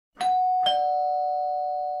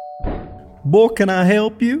Boy, can I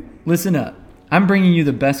help you? Listen up. I'm bringing you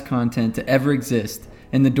the best content to ever exist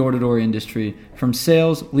in the door-to-door industry, from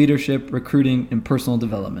sales, leadership, recruiting, and personal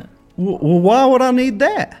development. Well, why would I need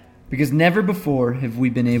that? Because never before have we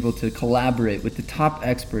been able to collaborate with the top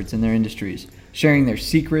experts in their industries, sharing their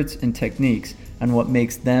secrets and techniques on what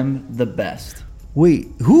makes them the best. Wait,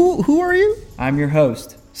 who are you? I'm your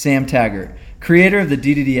host, Sam Taggart, creator of the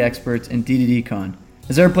DDD Experts and DDD Con.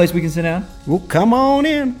 Is there a place we can sit down? Well, come on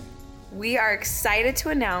in. We are excited to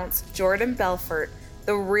announce Jordan Belfort,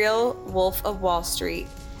 the real Wolf of Wall Street,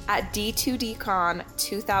 at D2D Con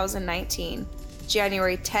 2019,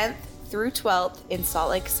 January 10th through 12th in Salt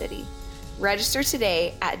Lake City. Register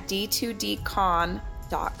today at d2dcon.com.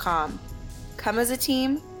 Come as a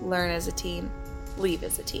team, learn as a team, leave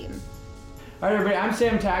as a team. All right, everybody, I'm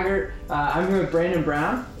Sam Taggart. I'm here with Brandon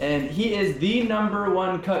Brown, and he is the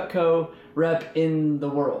 #1 Cutco rep in the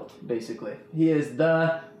world, basically. He is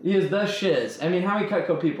the shiz. I mean, how many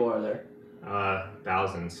Cutco people are there?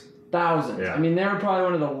 Thousands. Thousands. Yeah. I mean, they're probably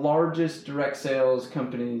one of the largest direct sales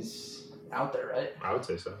companies out there, right? I would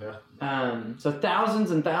say so, yeah. So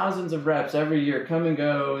thousands and thousands of reps every year come and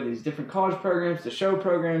go, these different college programs, to show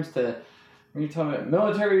programs, to, when you're talking about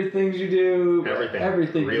military things you do,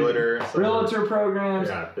 everything. Realtor programs.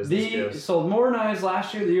 Yeah, business gifts. Sold more knives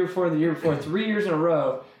last year, the year before, 3 years in a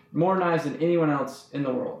row, more knives than anyone else in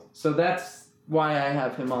the world. So that's why I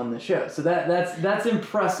have him on the show. So that's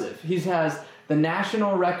impressive. He has the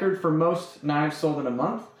national record for most knives sold in a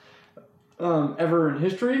month ever in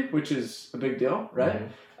history, which is a big deal, right?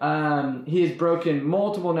 Mm-hmm. He has broken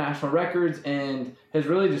multiple national records and has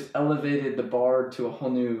really just elevated the bar to a whole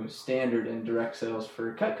new standard in direct sales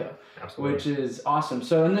for Cutco. Absolutely. Which is awesome.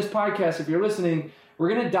 So in this podcast, if you're listening, we're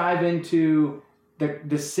going to dive into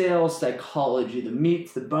the sales psychology, the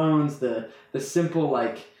meats, the bones, the simple,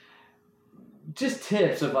 like, just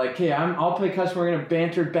tips of like, hey, I'll play customer. We're gonna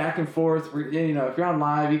banter back and forth. If you're on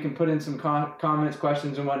live, you can put in some comments,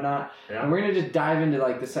 questions, and whatnot. Yeah. And we're gonna just dive into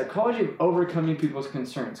like the psychology of overcoming people's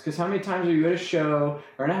concerns. Because how many times are you at a show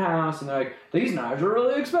or in a house and they're like, these knives are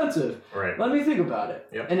really expensive. Right. Let me think about it.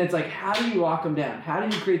 Yep. And it's like, how do you lock them down? How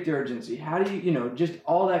do you create the urgency? How do you, just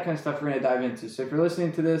all that kind of stuff we're gonna dive into. So if you're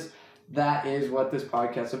listening to this, that is what this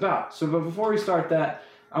podcast is about. So, but before we start that,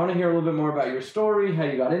 I want to hear a little bit more about your story, how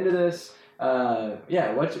you got into this.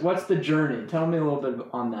 What's the journey? Tell me a little bit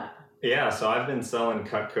on that. Yeah, so I've been selling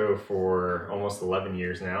Cutco for almost 11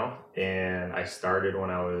 years now, and I started when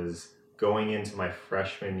I was going into my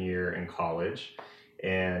freshman year in college,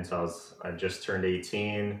 and so I just turned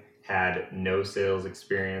 18, had no sales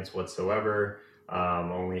experience whatsoever,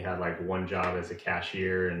 only had like one job as a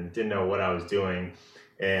cashier and didn't know what I was doing.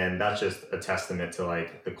 And that's just a testament to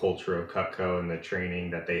like the culture of Cutco and the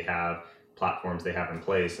training that they have, platforms they have in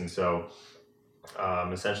place. And so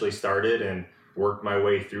essentially started and worked my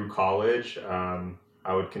way through college. I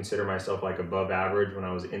would consider myself like above average when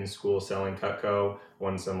I was in school selling Cutco,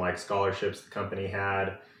 won some like scholarships the company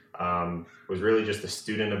had, was really just a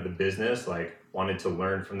student of the business, like wanted to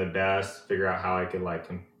learn from the best, figure out how I could like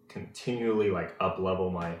continually like up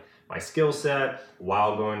level my skill set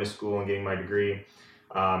while going to school and getting my degree.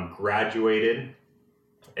 Graduated,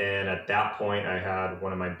 and at that point I had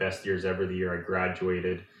one of my best years ever. The year I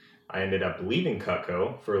graduated, I ended up leaving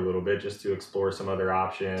Cutco for a little bit just to explore some other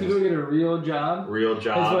options. To go get a real job?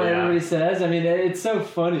 That's what everybody says. I mean, it's so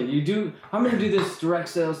funny. I'm going to do this direct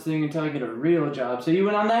sales thing until I get a real job. So you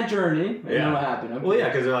went on that journey, and then what happened? Okay. Well, yeah,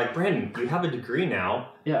 because they're like, Brandon, you have a degree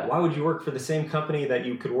now. Yeah. Why would you work for the same company that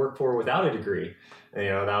you could work for without a degree?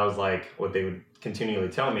 And, that was like what they would continually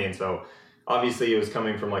tell me. And so obviously it was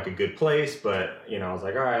coming from like a good place, but I was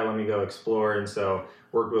like, all right, let me go explore. And so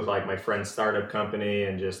worked with like my friend's startup company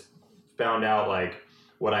and just found out like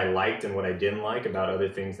what I liked and what I didn't like about other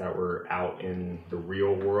things that were out in the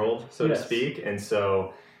real world, so to speak. And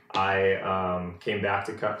so I came back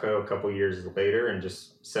to Cutco a couple years later and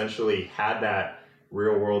just essentially had that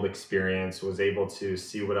real world experience, was able to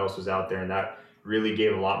see what else was out there. And that really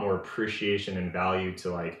gave a lot more appreciation and value to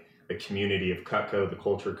like the community of Cutco, the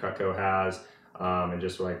culture Cutco has, and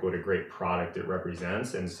just like what a great product it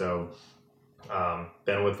represents. And so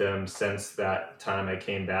been with them since that time I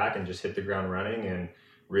came back and just hit the ground running and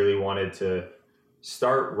really wanted to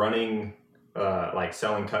start running like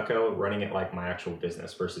selling Cutco, running it like my actual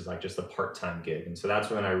business versus like just a part-time gig. And so that's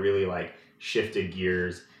when I really like shifted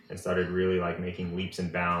gears and started really like making leaps and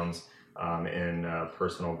bounds in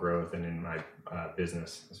personal growth and in my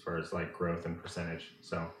business as far as like growth and percentage.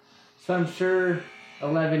 So I'm sure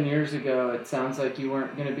 11 years ago, it sounds like you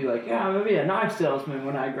weren't going to be like, yeah, I'm going to be a knife salesman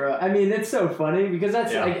when I grow up. I mean, it's so funny because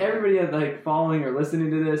that's like everybody like following or listening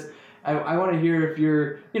to this I want to hear if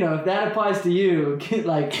you're, if that applies to you,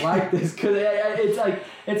 like this, because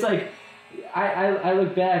it's like I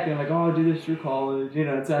look back and I'm like, oh, I'll do this through college.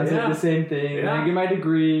 It sounds like the same thing. And I get my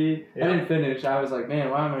degree. I didn't finish. I was like, man,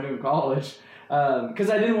 why am I doing college? Because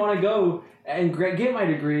I didn't want to go and get my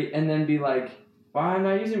degree and then be like, why am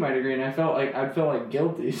I using my degree? And I'd feel like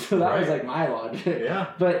guilty. So that was like my logic. Yeah.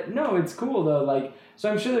 But no, it's cool though. Like,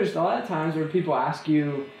 so I'm sure there's a lot of times where people ask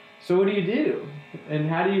you, so what do you do? And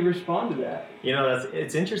how do you respond to that?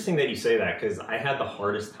 It's interesting that you say that, because I had the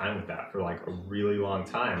hardest time with that for like a really long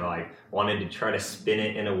time. I like wanted to try to spin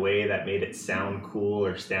it in a way that made it sound cool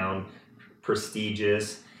or sound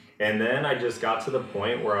prestigious. And then I just got to the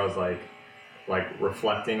point where I was like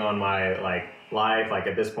reflecting on my like life. Like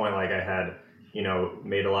at this point, like I had,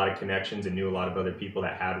 made a lot of connections and knew a lot of other people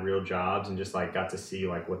that had real jobs and just like got to see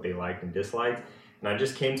like what they liked and disliked. And I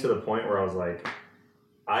just came to the point where I was like,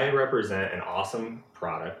 I represent an awesome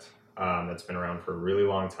product that's been around for a really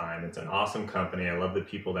long time. It's an awesome company. I love the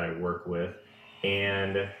people that I work with,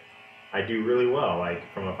 and I do really well,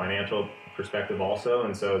 like from a financial perspective also.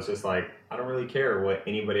 And so it's just like, I don't really care what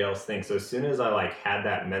anybody else thinks. So as soon as I like had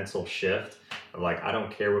that mental shift of like, I don't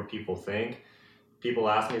care what people think, people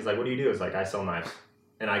ask me, it's like, what do you do? It's like, I sell knives.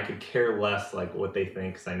 And I could care less like what they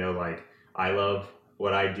think, because I know like I love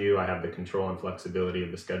what I do. I have the control and flexibility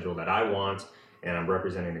of the schedule that I want. And I'm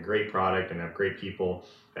representing a great product and have great people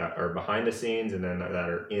that are behind the scenes and then that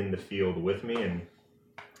are in the field with me. And,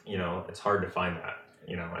 it's hard to find that,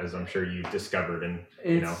 as I'm sure you've discovered in,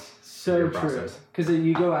 so your true. process. Because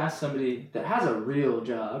you go ask somebody that has a real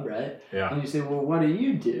job, right? Yeah. And you say, well, what do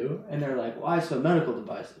you do? And they're like, well, I sell medical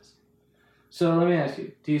devices. So let me ask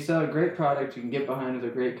you, do you sell a great product you can get behind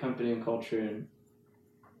with a great company and culture and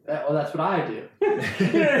well, that's what I do. You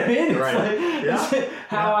know what I mean? It's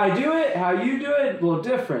how I do it, how you do it, a little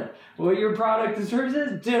different. What your product and service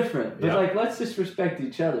is, different. But let's just respect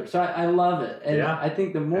each other. So I love it. And I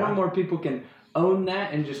think the more and more people can own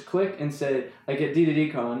that and just click and say, like at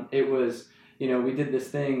D2DCon, it was, we did this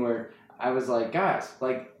thing where I was like, guys,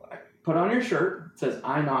 like, put on your shirt, it says,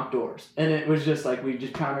 I knock doors. And it was just like, we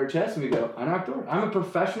just pound our chest and we go, I knock doors. I'm a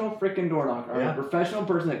professional freaking door knocker. I'm a professional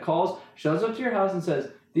person that calls, shows up to your house and says,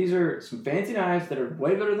 these are some fancy knives that are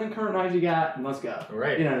way better than current knives you got, and let's go.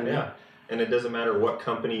 Right. You know what I mean? Yeah. And it doesn't matter what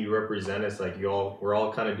company you represent. It's like we're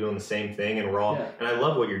all kind of doing the same thing, and we're all. Yeah. And I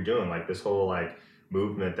love what you're doing, like this whole like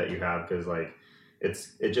movement that you have, because like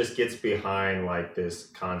it just gets behind like this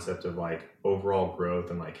concept of like overall growth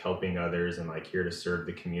and like helping others and like here to serve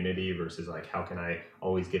the community versus like how can I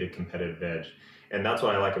always get a competitive edge. And that's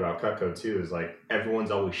what I like about Cutco too, is like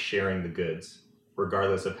everyone's always sharing the goods,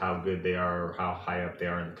 regardless of how good they are or how high up they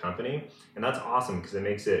are in the company. And that's awesome, because it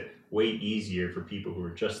makes it way easier for people who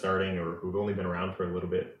are just starting or who've only been around for a little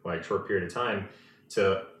bit, like short period of time,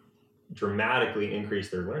 to dramatically increase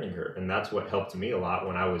their learning curve. And that's what helped me a lot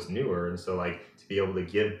when I was newer. And so like to be able to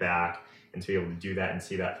give back and to be able to do that and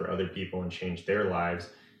see that for other people and change their lives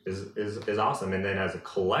is awesome. And then as a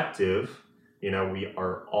collective, we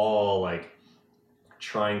are all like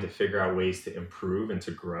trying to figure out ways to improve and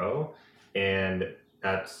to grow. And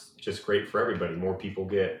that's just great for everybody. More people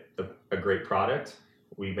get a great product.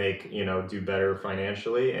 We make, do better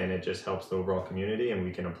financially, and it just helps the overall community, and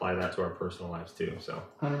we can apply that to our personal lives too. So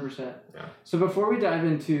 100%. Yeah. So before we dive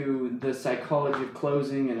into the psychology of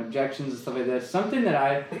closing and objections and stuff like this, something that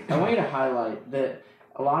I want you to highlight that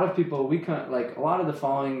a lot of people, like a lot of the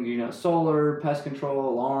following, solar, pest control,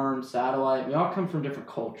 alarm, satellite, we all come from different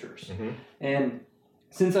cultures. Mm-hmm. And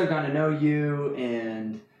since I've gotten to know you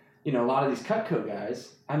and a lot of these Cutco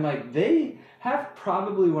guys, I'm like, they have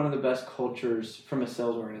probably one of the best cultures from a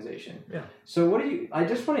sales organization. Yeah. So I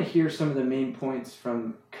just want to hear some of the main points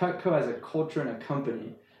from Cutco as a culture and a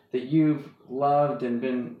company that you've loved and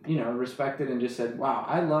been, respected and just said, wow,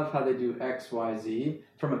 I love how they do X, Y, Z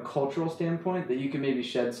from a cultural standpoint, that you can maybe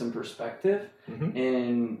shed some perspective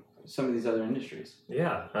in some of these other industries.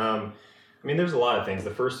 Yeah. There's a lot of things.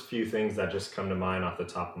 The first few things that just come to mind off the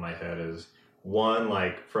top of my head is, one,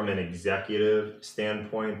 like from an executive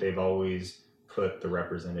standpoint, they've always put the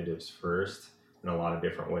representatives first in a lot of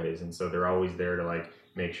different ways. And so they're always there to like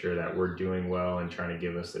make sure that we're doing well and trying to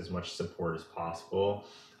give us as much support as possible.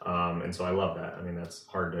 And so I love that. That's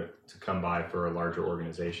hard to come by for a larger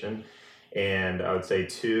organization. And I would say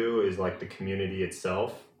two is like the community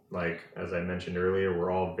itself. Like, as I mentioned earlier,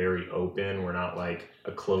 we're all very open. We're not like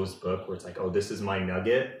a closed book where it's like, oh, this is my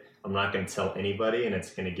nugget. I'm not going to tell anybody and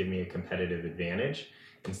it's going to give me a competitive advantage.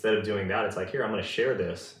 Instead of doing that, it's like, here, I'm going to share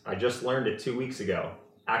this. I just learned it 2 weeks ago,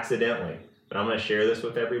 accidentally, but I'm going to share this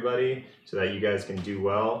with everybody so that you guys can do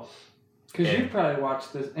well. Because you've probably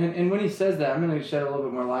watched this, and when he says that, I'm going to shed a little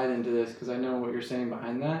bit more light into this because I know what you're saying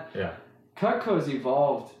behind that. Yeah. Cutco has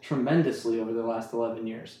evolved tremendously over the last 11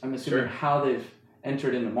 years. I'm assuming how they've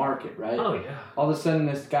entered in the market, right? Oh, yeah. All of a sudden,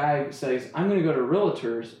 this guy says, I'm going to go to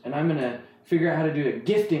realtors, and I'm going to figure out how to do a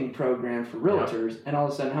gifting program for realtors, and all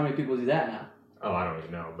of a sudden, how many people do that now? Oh, I don't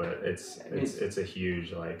even know, but it's a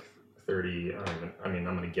huge, like, 30, I'm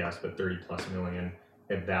going to guess, but 30 plus million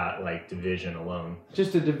of that, like, division alone.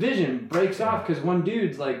 Just a division breaks off because one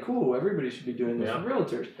dude's like, cool, everybody should be doing this for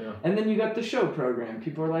realtors. Yeah. And then you got the show program.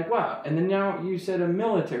 People are like, wow. And then now you said a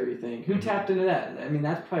military thing. Who tapped into that? I mean,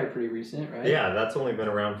 that's probably pretty recent, right? Yeah, that's only been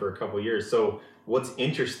around for a couple of years. So what's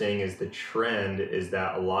interesting is the trend is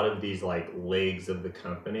that a lot of these, like, legs of the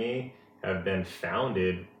company have been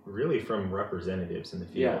founded really from representatives in the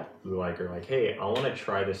field who, like, are like, hey, I want to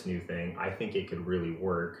try this new thing. I think it could really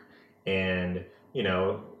work. And you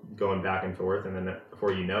know, going back and forth, and then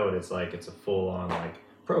before you know it, it's like it's a full-on, like,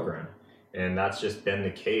 program. And that's just been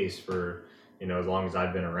the case for, you know, as long as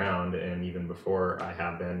I've been around, and even before I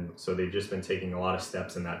have been. So they've just been taking a lot of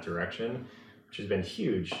steps in that direction, which has been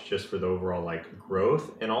huge just for the overall, like,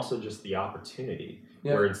 growth and also just the opportunity.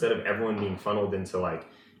 Where instead of everyone being funneled into, like,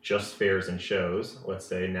 just fairs and shows, let's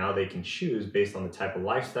say, now they can choose based on the type of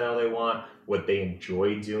lifestyle they want, what they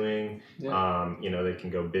enjoy doing. You know, they can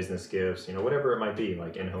go business gifts, you know, whatever it might be,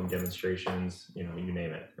 like in-home demonstrations, you know, you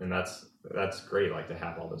name it. And that's great, like, to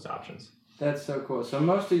have all those options. That's so cool. So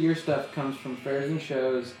most of your stuff comes from fairs and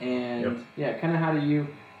shows, and kind of how do you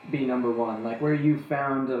be number one? Like, where you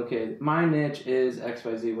found, okay, my niche is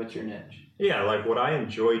XYZ, what's your niche? Yeah, like, what I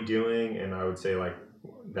enjoy doing, and I would say, like,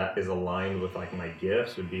 that is aligned with, like, my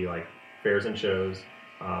gifts would be, like, fairs and shows.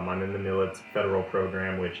 I'm in the federal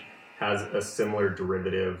program, which has a similar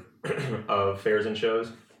derivative of fairs and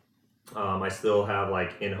shows. I still have,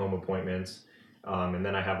 like, in-home appointments, and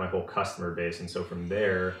then I have my whole customer base. And so from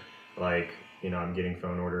there, like, you know, I'm getting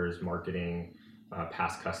phone orders, marketing,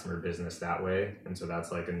 past customer business that way. And so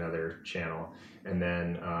that's, like, another channel. And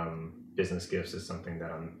then business gifts is something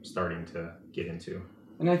that I'm starting to get into.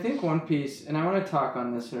 And I think one piece, and I want to talk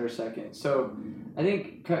on this for a second. So I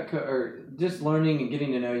think just learning and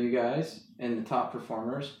getting to know you guys and the top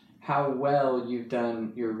performers, how well you've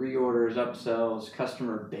done your reorders, upsells,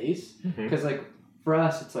 customer base. Because like for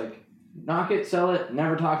us, it's like knock it, sell it,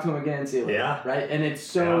 never talk to them again, see you later. Yeah. Right? And it's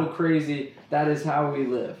so crazy. That is how we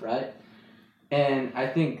live, right? And I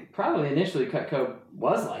think probably initially Cutco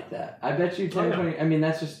was like that. I bet you 10, 20, I mean,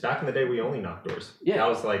 that's just... Back in the day, we only knocked doors. Yeah. That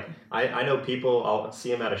was like, I know people, I'll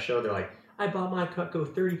see them at a show, they're like, I bought my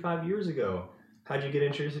Cutco 35 years ago. How'd you get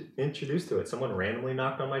introduced to it? Someone randomly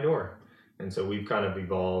knocked on my door. And so we've kind of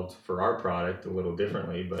evolved for our product a little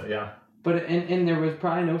differently, but yeah. But and there was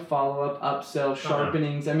probably no follow-up, upsell,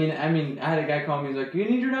 sharpenings. I mean, I had a guy call me, he's like, you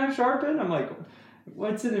need your knife sharpened? I'm like...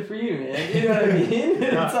 What's in it for you, man? You know what I mean?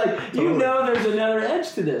 It's like, totally. You know there's another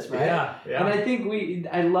edge to this, right? Yeah. And I think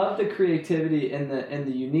I love the creativity and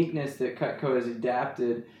the uniqueness that Cutco has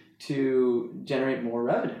adapted to generate more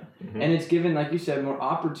revenue. And it's given, like you said, more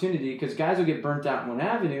opportunity because guys will get burnt out in one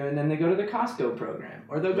avenue and then they go to the Costco program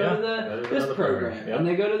or they'll go to this program and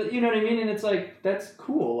they go to the, you know what I mean? And it's like, that's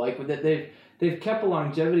cool. Like that they've kept a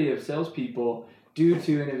longevity of salespeople due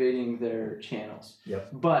to innovating their channels.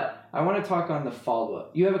 But I want to talk on the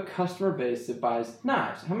follow-up. You have a customer base that buys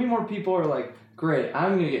knives. How many more people are like, great,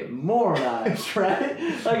 I'm going to get more knives, right?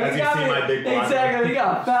 Like, as you see my big block. Exactly, you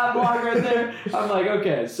got a fat block right there. I'm like,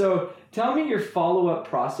 okay, so tell me your follow-up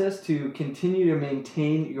process to continue to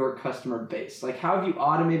maintain your customer base. Like, how have you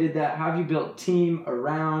automated that? How have you built team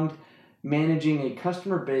around managing a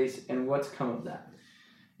customer base, and what's come of that?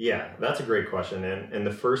 Yeah, that's a great question. And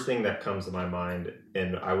the first thing that comes to my mind,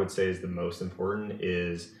 and I would say is the most important,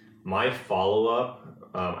 is my follow-up.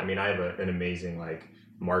 I mean, I have an amazing like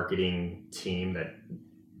marketing team that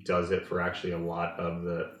does it for actually a lot of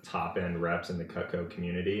the top-end reps in the Cutco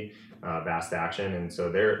community, Vast Action. And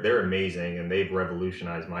so they're amazing, and they've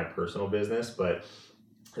revolutionized my personal business. But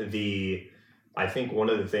I think one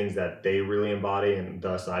of the things that they really embody, and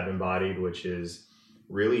thus I've embodied, which is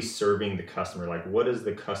really serving the customer. Like, what does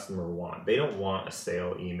the customer want? They don't want a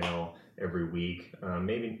sale email every week,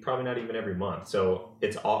 probably not even every month. So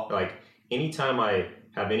it's all like anytime I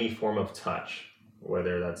have any form of touch,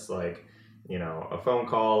 whether that's like, you know, a phone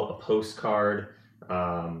call, a postcard,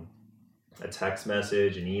 a text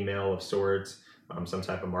message, an email of sorts, some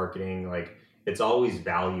type of marketing, like it's always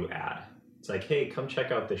value add. It's like, hey, come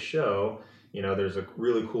check out the show. You know, there's a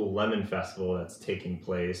really cool lemon festival that's taking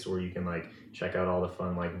place where you can like check out all the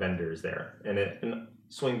fun like vendors there and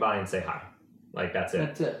swing by and say hi. Like that's it.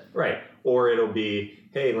 That's it. Right. Or it'll be,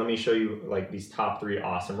 hey, let me show you like these top 3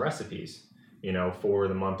 awesome recipes, you know, for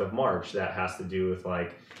the month of March that has to do with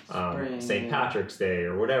like St. Patrick's Day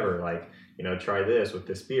or whatever. Like, you know, try this with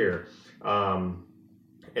this beer.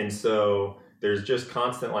 And so there's just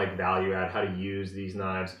constant like value add, how to use these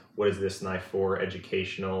knives. What is this knife for?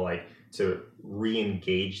 Educational, like to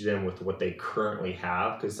re-engage them with what they currently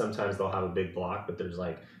have. Because sometimes they'll have a big block, but there's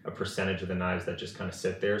like a percentage of the knives that just kind of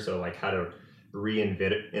sit there. So like how to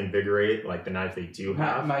reinvigorate like the knives they do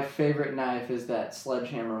have. My favorite knife is that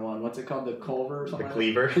sledgehammer one. What's it called? The Culver or something? The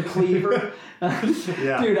Cleaver. The Cleaver.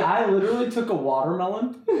 Yeah. Dude, I literally took a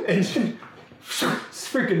watermelon and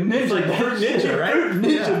freaking ninja. It's like fruit ninja, right? Fruit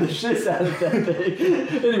ninja the shit out of that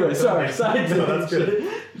thing. Anyway, sorry, side no, that's good.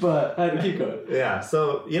 But I had to keep going. Yeah,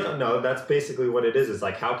 so you know, no, that's basically what it is. It's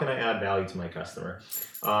like, how can I add value to my customer?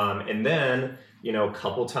 And then, you know, a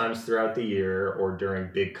couple times throughout the year or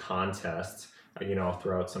during big contests, you know, I'll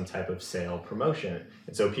throw out some type of sale promotion.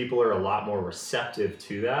 And so people are a lot more receptive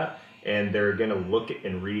to that, and they're going to look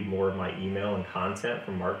and read more of my email and content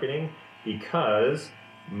from marketing because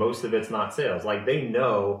most of it's not sales. Like they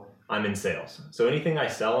know I'm in sales. So anything I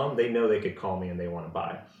sell them, they know they could call me and they want to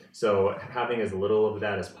buy. So having as little of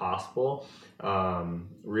that as possible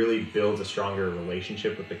really builds a stronger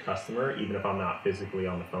relationship with the customer, even if I'm not physically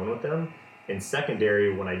on the phone with them. And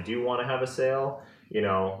secondary, when I do want to have a sale, you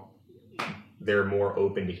know, they're more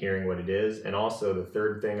open to hearing what it is. And also the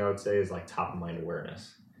third thing I would say is like top of mind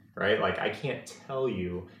awareness, right? Like I can't tell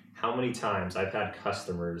you how many times I've had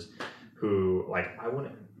customers who like,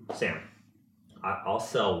 I'll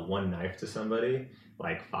sell one knife to somebody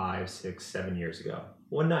like 5, 6, 7 years ago.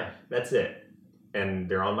 One knife, that's it. And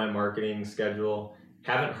they're on my marketing schedule.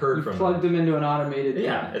 Haven't heard from them. Plugged them into an automated.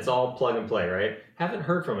 Yeah, it's all plug and play, right? Haven't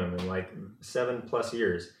heard from him in like 7+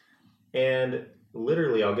 years. And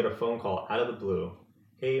literally I'll get a phone call out of the blue.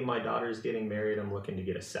 Hey, my daughter's getting married. I'm looking to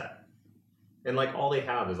get a set. And like all they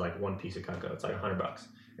have is like one piece of Cutco. It's like $100.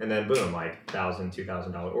 And then boom, like $1,000,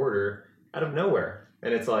 $2,000 order out of nowhere.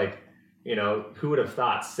 And it's like, you know, who would have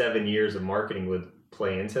thought 7 years of marketing would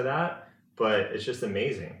play into that? But it's just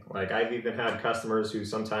amazing. Like I've even had customers who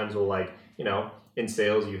sometimes will like, you know, in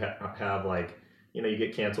sales you have like, you know, you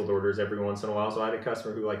get canceled orders every once in a while. So I had a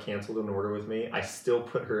customer who like canceled an order with me. I still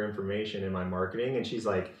put her information in my marketing and she's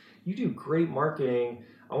like, you do great marketing.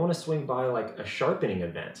 I want to swing by like a sharpening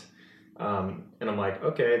event. And I'm like,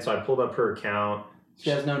 okay. And so I pulled up her account. She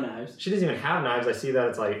has no knives. She doesn't even have knives. I see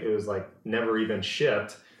that it was like never even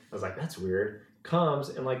shipped. I was like, that's weird. Comes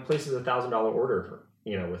and like places $1,000 order for,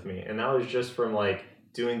 you know, with me. And that was just from like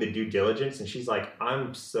doing the due diligence. And she's like,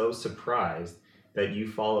 I'm so surprised that you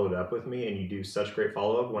followed up with me and you do such great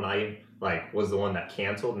follow-up when I like was the one that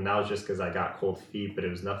canceled. And that was just because I got cold feet, but it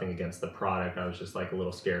was nothing against the product. I was just like a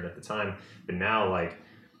little scared at the time. But now like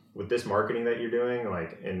with this marketing that you're doing,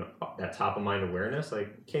 like in that top of mind awareness,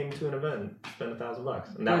 like came to an event, spent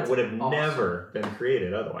 $1,000. And that would have never been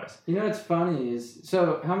created otherwise. You know what's funny is,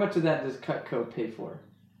 so how much of that does Cutco pay for?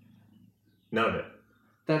 None of it.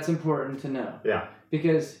 That's important to know. Yeah.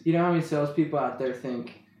 Because you know how many salespeople out there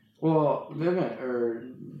think, well, Vivint or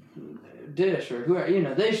Dish or whoever, you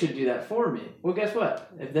know, they should do that for me. Well, guess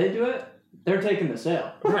what? If they do it, they're taking the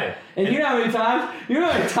sale. Right. And you know how many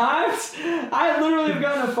times I literally have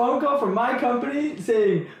gotten a phone call from my company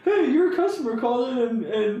saying, hey, your customer called in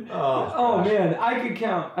and oh man, I could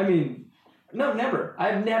count. I mean, no, never.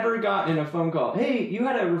 I've never gotten a phone call. Hey, you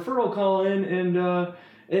had a referral call in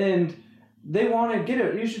and they want to get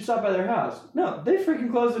it. You should stop by their house. No, they freaking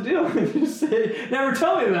close the deal and just say, never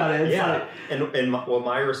tell me about it. It's yeah. What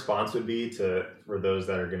my response would be for those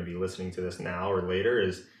that are going to be listening to this now or later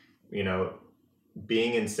is, you know,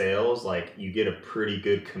 being in sales, like you get a pretty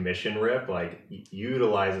good commission rip, like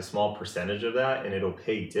utilize a small percentage of that and it'll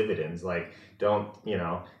pay dividends. Like don't, you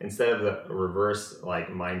know, instead of the reverse like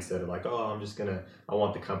mindset of like, oh, I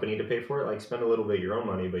want the company to pay for it. Like spend a little bit of your own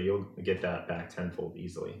money, but you'll get that back tenfold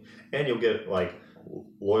easily. And you'll get like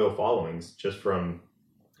loyal followings just from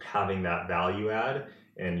having that value add.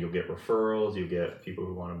 And you'll get referrals, you'll get people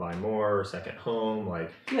who want to buy more, second home,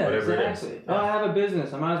 like whatever exactly. it is. Oh, I have a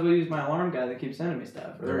business. I might as well use my alarm guy that keeps sending me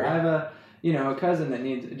stuff. Or I have a cousin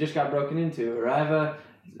that just got broken into. Or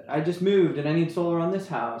I just moved and I need solar on this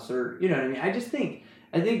house. Or, you know what I mean?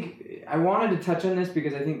 I think I wanted to touch on this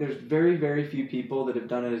because I think there's very, very few people that have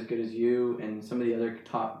done it as good as you and some of the other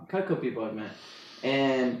top Cutco people I've met.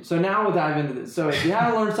 And so now we'll dive into this. So if you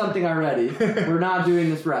haven't learned something already, we're not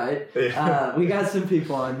doing this right. We got some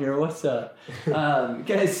people on here. What's up?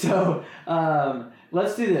 Okay, so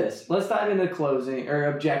let's do this. Let's dive into closing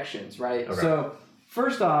or objections, right? Okay. So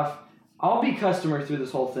first off, I'll be customer through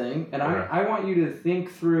this whole thing, and I want you to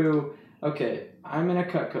think through, okay, I'm in a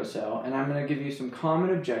Cutco sale, and I'm going to give you some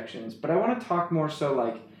common objections, but I want to talk more so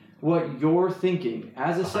like what you're thinking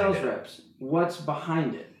as a sales rep, what's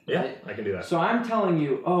behind it. Yeah, right? I can do that. So I'm telling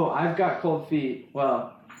you, I've got cold feet.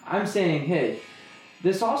 Well, I'm saying, hey,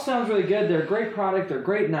 this all sounds really good. They're a great product. They're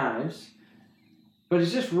great knives, but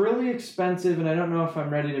it's just really expensive, and I don't know if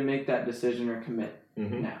I'm ready to make that decision or commit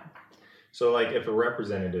now. So like if a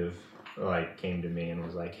representative like came to me and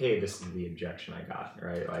was like, hey, this is the objection I got,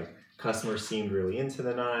 right? Like customers seemed really into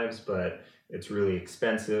the knives, but it's really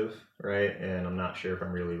expensive, right? And I'm not sure if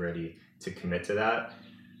I'm really ready to commit to that.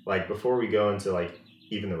 Like before we go into like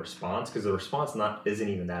even the response, because the response isn't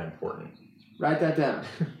even that important. Write that down.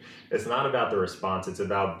 It's not about the response. It's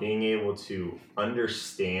about being able to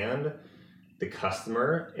understand the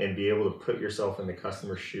customer and be able to put yourself in the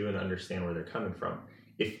customer's shoe and understand where they're coming from.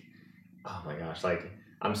 Oh my gosh, like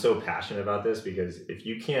I'm so passionate about this, because if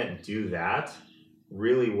you can't do that,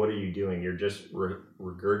 really what are you doing? You're just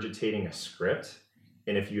regurgitating a script.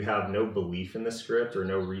 And if you have no belief in the script or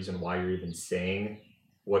no reason why you're even saying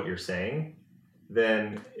what you're saying,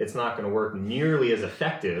 then it's not going to work nearly as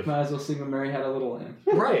effective. Might as well sing when Mary Had a Little Lamb.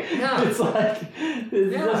 Right, yeah. It's like,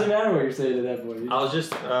 it doesn't matter what you're saying to that boy. I was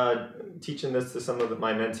just teaching this to some of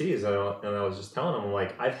my mentees, and I was just telling them,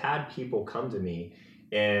 like, I've had people come to me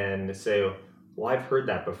and say, well, I've heard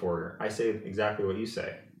that before. I say exactly what you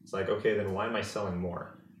say. It's like, okay, then why am I selling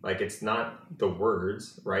more? Like, it's not the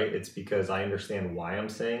words, right? It's because I understand why I'm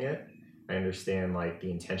saying it. I understand, like,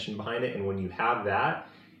 the intention behind it. And when you have that,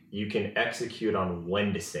 you can execute on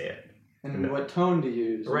when to say it. And what tone to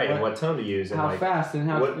use. Right, and what tone to use. How and fast and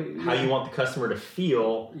how you want the customer to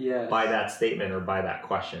feel yes. by that statement or by that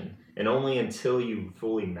question. And only until you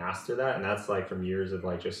fully master that, and that's like from years of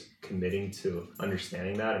like just committing to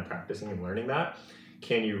understanding that and practicing and learning that,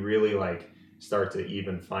 can you really like start to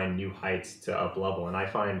even find new heights to up level. And I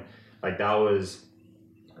find like that was,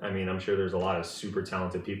 I mean, I'm sure there's a lot of super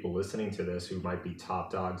talented people listening to this who might be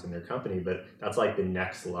top dogs in their company, but that's like the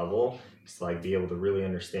next level. It's like be able to really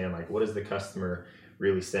understand like what is the customer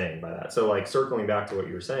really saying by that. So like circling back to what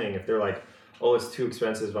you were saying, if they're like, oh, it's too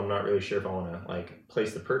expensive, I'm not really sure if I want to like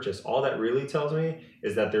place the purchase, all that really tells me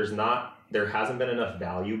is that there hasn't been enough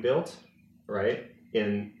value built, right,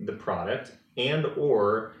 in the product, and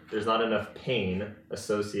or there's not enough pain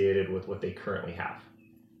associated with what they currently have.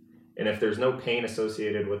 And if there's no pain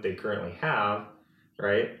associated with what they currently have,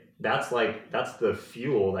 right, that's the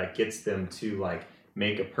fuel that gets them to like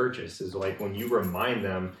make a purchase, is like when you remind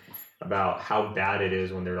them about how bad it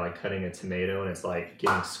is when they're like cutting a tomato and it's like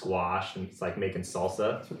getting squashed and it's like making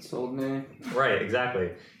salsa. That's what sold me. Right, exactly.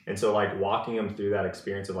 And so like walking them through that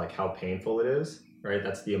experience of like how painful it is, right?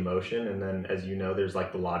 That's the emotion. And then as you know, there's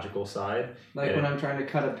like the logical side. Like when I'm trying to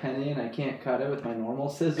cut a penny and I can't cut it with my normal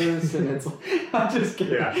scissors and it's like, I'm just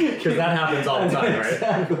kidding. Yeah, because that happens all the time, right?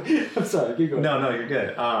 Exactly. I'm sorry, keep going. No, you're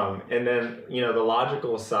good. And then, you know, the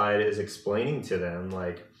logical side is explaining to them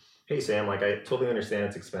like, hey, Sam, like I totally understand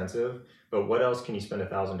it's expensive, but what else can you spend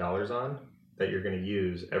 $1,000 on that you're going to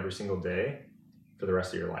use every single day for the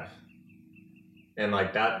rest of your life? And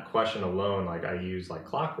like that question alone, like I use like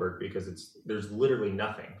clockwork, because there's literally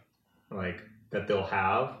nothing like that they'll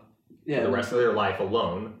have for the rest of their life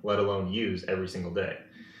alone, let alone use every single day.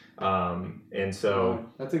 And so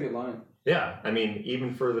that's a good line. Yeah, I mean,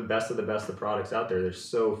 even for the best of products out there, there's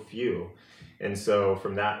so few. And so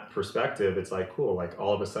from that perspective, it's like, cool, like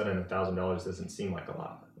all of a sudden $1,000 doesn't seem like a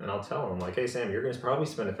lot. And I'll tell them like, hey, Sam, you're going to probably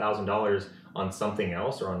spend $1,000 on something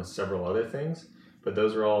else or on several other things, but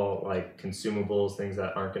those are all like consumables, things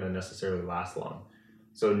that aren't going to necessarily last long.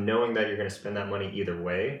 So knowing that you're going to spend that money either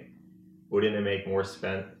way, wouldn't it make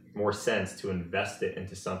more sense to invest it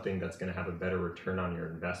into something that's going to have a better return on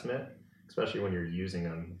your investment, especially when you're using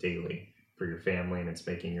them daily for your family and it's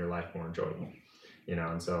making your life more enjoyable, you know?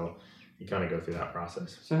 And so you kind of go through that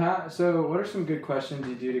process. So what are some good questions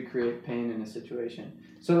you do to create pain in a situation?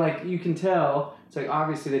 So like you can tell, it's like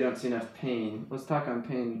obviously they don't see enough pain. Let's talk on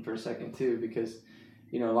pain for a second too, because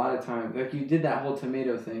you know a lot of times like you did that whole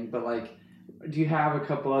tomato thing, but like do you have a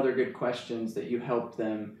couple other good questions that you help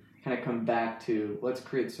them kind of come back to, let's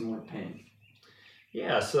create some more pain?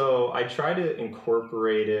 Yeah, so I try to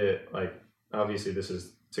incorporate it, like obviously this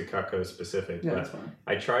is to Cutco specific, yeah, but that's fine.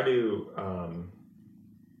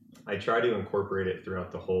 I try to incorporate it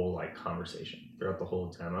throughout the whole like conversation, throughout the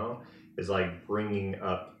whole demo, is like bringing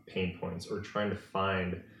up pain points or trying to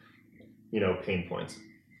find, you know, pain points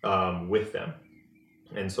with them.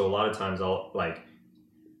 And so a lot of times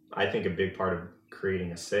I think a big part of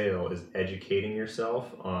creating a sale is educating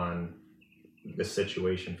yourself on the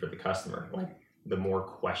situation for the customer. Like the more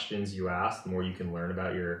questions you ask, the more you can learn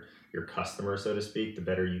about your customer, so to speak, the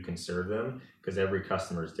better you can serve them, because every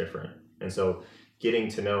customer is different. And so getting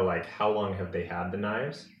to know like how long have they had the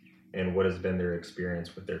knives and what has been their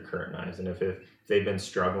experience with their current knives. And if they've been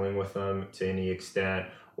struggling with them to any extent,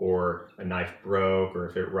 or a knife broke, or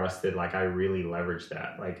if it rusted, like I really leverage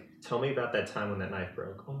that. Like, tell me about that time when that knife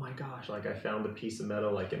broke. Oh my gosh, like I found a piece of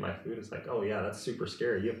metal like in my food. It's like, oh yeah, that's super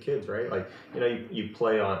scary. You have kids, right? Like, you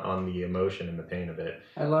play on the emotion and the pain of it.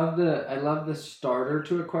 I love the starter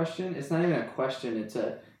to a question. It's not even a question, it's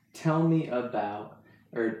a tell me about,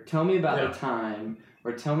 or tell me about the time,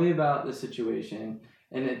 or tell me about the situation.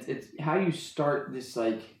 And it's how you start this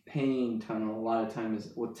like pain tunnel a lot of times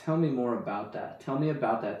is, well, tell me more about that. Tell me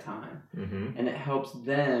about that time. Mm-hmm. And it helps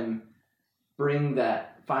them bring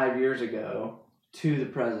that 5 years ago to the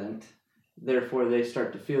present. Therefore, they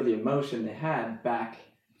start to feel the emotion they had back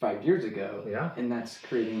 5 years ago. Yeah. And that's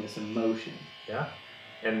creating this emotion. Yeah.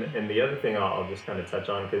 And the other thing I'll just kind of touch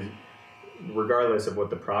on, because regardless of what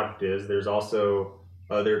the product is, there's also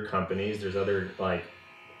other companies, there's other like,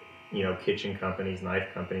 kitchen companies, knife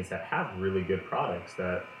companies that have really good products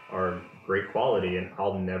that are great quality, and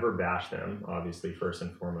I'll never bash them, obviously, first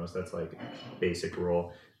and foremost. That's like basic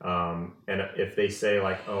rule. And if they say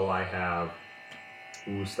like, oh, I have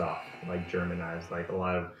Ustaf, like German knives, like a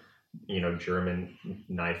lot of, German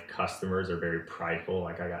knife customers are very prideful.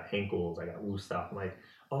 Like I got Henkels, I got Ustaf. I'm like,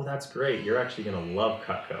 oh, that's great. You're actually going to love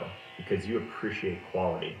Cutco because you appreciate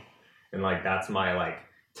quality. And like, that's my like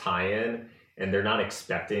tie-in. And they're not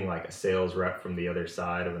expecting like a sales rep from the other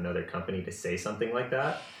side of another company to say something like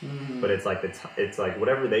that. Mm-hmm. But it's like it's like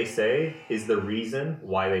whatever they say is the reason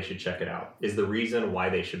why they should check it out, is the reason why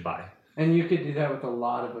they should buy. And you could do that with a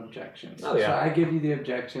lot of objections. Oh, yeah. So I give you the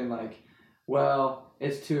objection like, well,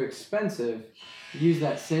 it's too expensive. Use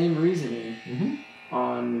that same reasoning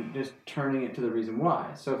on just turning it to the reason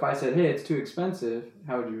why. So if I said, hey, it's too expensive,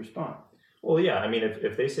 how would you respond? Well, yeah, I mean,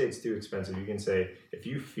 if they say it's too expensive, you can say, if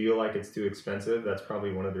you feel like it's too expensive, that's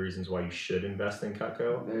probably one of the reasons why you should invest in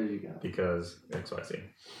Cutco. There you go. Because XYZ.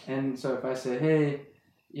 And so if I say, hey,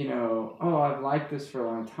 I've liked this for a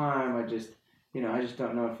long time, I just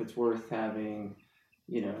don't know if it's worth having,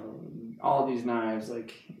 all these knives,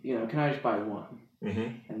 like, can I just buy one?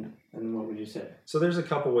 Mm-hmm. And what would you say? So there's a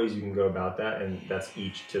couple ways you can go about that, and that's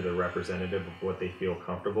each to the representative of what they feel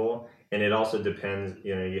comfortable. And it also depends,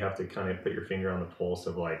 you have to kind of put your finger on the pulse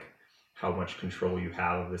of like how much control you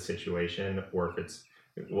have of the situation, or if it's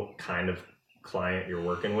what kind of client you're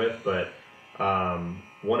working with. But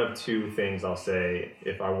one of two things I'll say,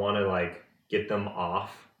 if I want to like get them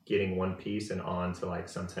off getting one piece and on to like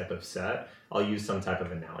some type of set, I'll use some type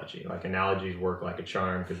of analogy. Like analogies work like a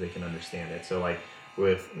charm because they can understand it. So like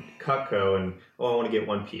with Cutco and, I want to get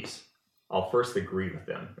one piece, I'll first agree with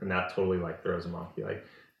them, and that totally like throws them off. Be like,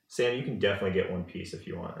 Sam, you can definitely get one piece if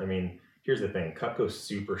you want. I mean, here's the thing, Cutco's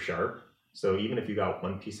super sharp. So even if you got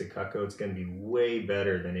one piece of Cutco, it's going to be way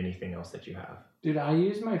better than anything else that you have. Dude, I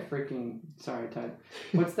use my freaking, sorry, Todd.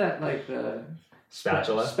 What's that, like the...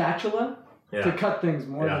 Spatula? Spatula? Yeah. To cut things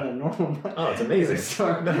more than a normal knife. Oh, it's amazing.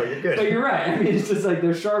 No, you're good. But you're right. I mean, it's just like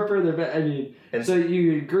they're sharper, they're better. I mean, and so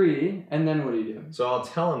you agree, and then what do you do? So I'll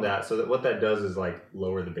tell them that, so that what that does is like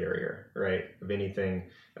lower the barrier, right? Of anything,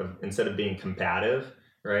 instead of being combative,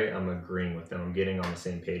 right? I'm agreeing with them. I'm getting on the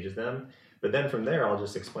same page as them. But then from there, I'll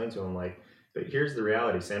just explain to them like, but here's the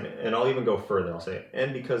reality, Sam. And I'll even go further. I'll say,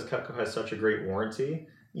 and because Cutco has such a great warranty,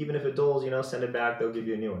 even if it dulls, send it back, they'll give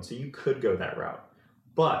you a new one. So you could go that route.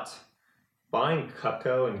 But buying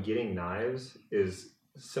Cutco and getting knives is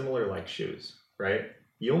similar like shoes, right?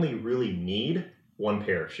 You only really need one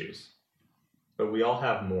pair of shoes. But we all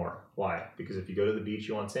have more. Why? Because if you go to the beach,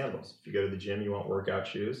 you want sandals. If you go to the gym, you want workout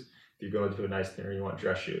shoes. If you're going to a nice dinner, you want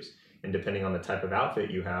dress shoes. And depending on the type of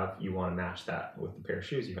outfit you have, you want to match that with the pair of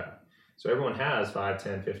shoes you have. So everyone has 5,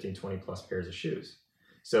 10, 15, 20 plus pairs of shoes.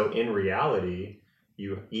 So in reality,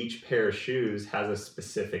 each pair of shoes has a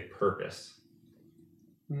specific purpose.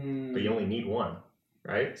 But you only need one,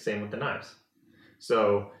 right? Same with the knives.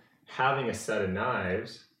 So having a set of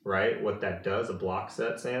knives, right, what that does, a block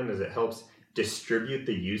set, Sam, is it helps distribute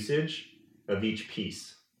the usage of each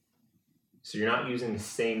piece. So you're not using the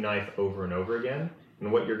same knife over and over again.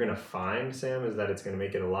 And what you're going to find, Sam, is that it's going to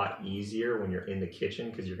make it a lot easier when you're in the kitchen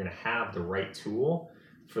because you're going to have the right tool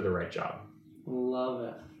for the right job. Love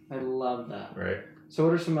it. I love that. Right. So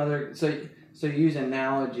what are some other... So you use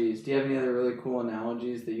analogies. Do you have any other really cool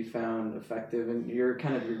analogies that you found effective and your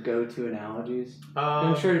go-to analogies?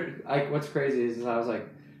 I'm sure, what's crazy is I was like,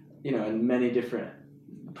 in many different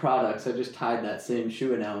products, I just tied that same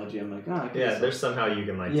shoe analogy. I'm like, oh, there's somehow you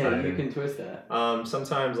can like tie you can twist that.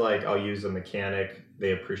 Sometimes like I'll use a mechanic.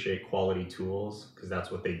 They appreciate quality tools because that's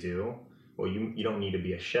what they do. Well, you don't need to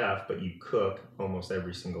be a chef, but you cook almost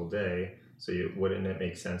every single day. So wouldn't it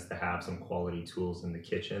make sense to have some quality tools in the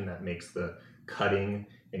kitchen that makes the cutting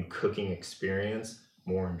and cooking experience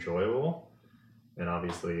more enjoyable? And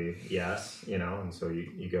obviously, yes, and so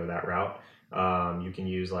you go that route. You can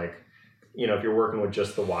use like, if you're working with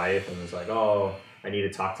just the wife and it's like, oh, I need to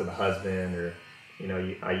talk to the husband, or,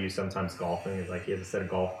 I use sometimes golfing. It's like he has a set of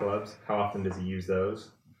golf clubs. How often does he use those?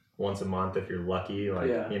 Once a month if you're lucky, you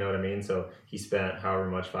know what I mean? So he spent however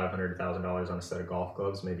much, $500, $1,000 on a set of golf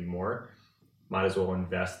clubs, maybe more. Might as well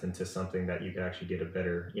invest into something that you can actually get a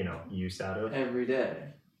better, use out of. Every day.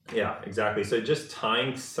 Yeah, exactly. So just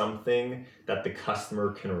tying something that the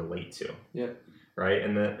customer can relate to. Yep. Right?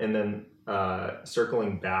 And then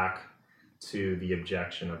circling back to the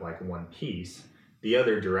objection of like one piece, the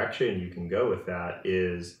other direction you can go with that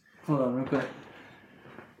is... Hold on real quick.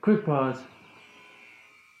 Quick pause.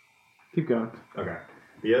 Keep going. Okay.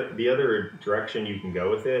 The other direction you can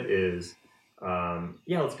go with it is,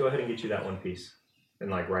 let's go ahead and get you that one piece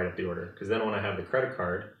and like write up the order. Because then when I have the credit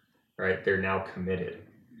card, right, they're now committed.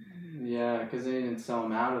 Yeah, because they didn't sell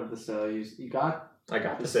them out of the sale. I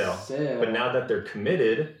got the sale. But now that they're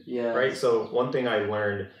committed, right? So one thing I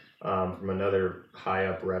learned from another high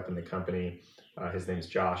up rep in the company, his name's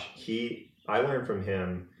Josh. I learned from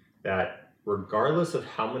him that regardless of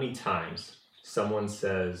how many times someone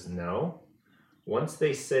says no, once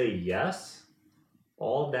they say yes,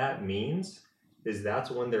 all that means is that's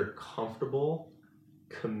when they're comfortable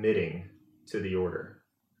committing to the order.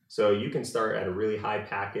 So you can start at a really high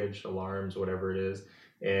package, alarms, whatever it is,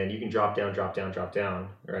 and you can drop down,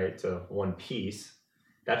 right, to one piece.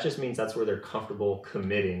 That just means that's where they're comfortable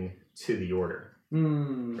committing to the order,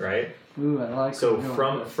 right? Ooh, I like. So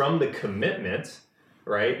from the commitment,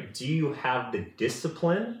 right, do you have the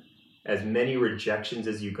discipline? As many rejections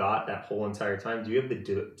as you got that whole entire time, do you have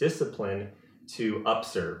the discipline to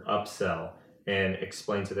upsell, and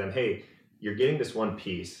explain to them, hey, you're getting this one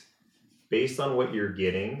piece. Based on what you're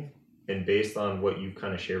getting and based on what you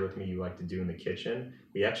kind of shared with me you like to do in the kitchen,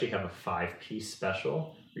 we actually have a 5-piece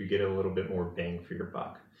special where you get a little bit more bang for your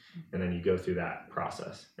buck. And then you go through that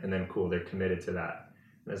process. And then cool, they're committed to that.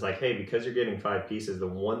 And it's like, hey, because you're getting 5 pieces, the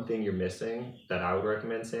one thing you're missing that I would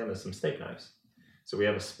recommend, Sam, is some steak knives. So we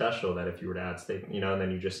have a special that if you were to add steak, and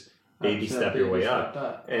then you just baby step your way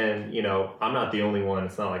up. And, I'm not the only one.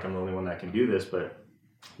 It's not like I'm the only one that can do this, but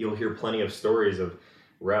you'll hear plenty of stories of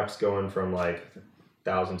reps going from like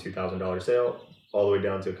 $1,000, $2,000 sale all the way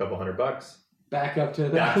down to a couple $100. Back up to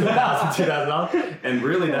 $1,000, $2,000. And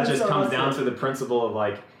really that just comes down to the principle of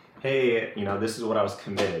like, hey, this is what I was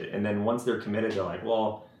committed. And then once they're committed, they're like,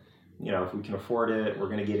 well, if we can afford it, we're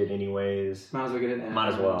going to get it anyways. Might as well get it now.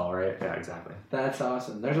 Might as well, right? Yeah, exactly. That's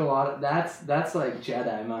awesome. There's a lot of, that's like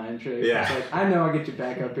Jedi mind tricks. Yeah. It's like, I know I'll get you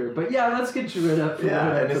back up here, but let's get you rid of.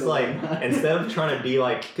 Yeah, and it's like, instead of trying to be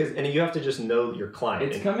like, and you have to just know your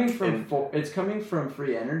client. It's coming from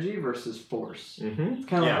free energy versus force. Mm-hmm. It's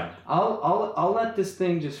kind of like, I'll let this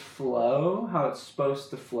thing just flow how it's supposed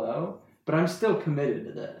to flow, but I'm still committed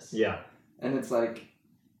to this. Yeah. And it's like,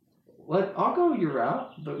 I'll go your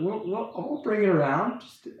route, but we'll bring it around.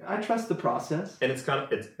 I trust the process. And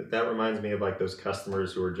that reminds me of like those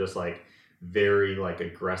customers who are just like very like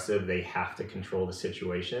aggressive. They have to control the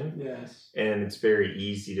situation. Yes. And it's very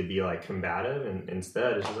easy to be like combative. And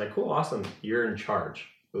instead it's just like, cool, awesome. You're in charge.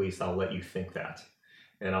 At least I'll let you think that.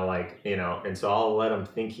 And I'll and so I'll let him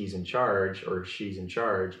think he's in charge or she's in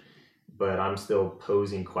charge, but I'm still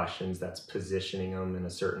posing questions that's positioning them in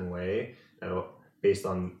a certain way that'll, based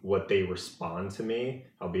on what they respond to me,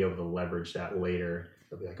 I'll be able to leverage that later.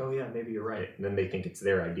 They'll be like, oh yeah, maybe you're right. And then they think it's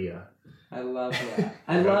their idea. I love that.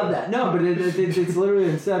 I love that. No, but it's literally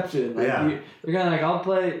Inception. Like yeah. You're kind of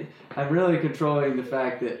like, I'm really controlling the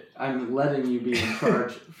fact that I'm letting you be in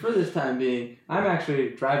charge for this time being. I'm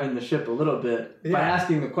actually driving the ship a little bit by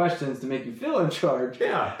asking the questions to make you feel in charge.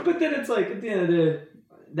 Yeah. But then it's like, at the end of the day,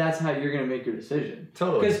 that's how you're going to make your decision.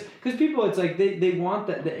 Totally. Because people, it's like, they want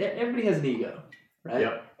that. Everybody has an ego. Right?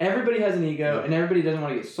 Yep. Everybody has an ego, and everybody doesn't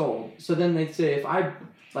want to get sold. So then they say, if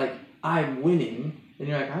I'm winning, then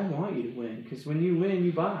you're like, I want you to win, because when you win,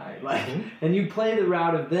 you buy. And you play the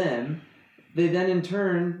route of them. They then in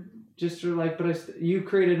turn just are like, but you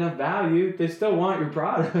create enough value, they still want your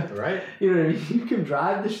product. Right. You know what I mean? You can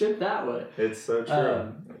drive the ship that way. It's so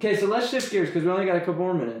true. Okay, so let's shift gears because we only got a couple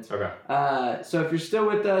more minutes. Okay. So if you're still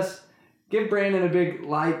with us, give Brandon a big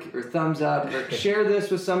like or thumbs up or share this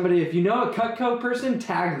with somebody. If you know a Cutco person,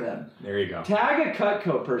 tag them. There you go. Tag a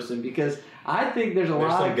Cutco person because I think there's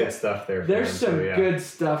some good stuff there. There's some good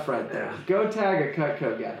stuff right there. Go tag a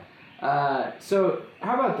Cutco guy. So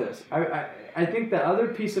how about this? I think the other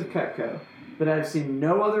piece of Cutco that I've seen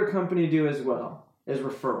no other company do as well is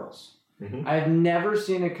referrals. Mm-hmm. I've never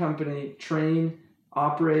seen a company train,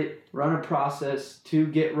 operate, run a process to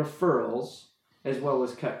get referrals as well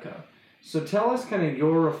as Cutco. So tell us kind of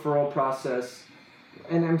your referral process,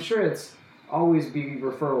 and I'm sure it's always be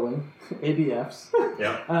referraling, ABFs.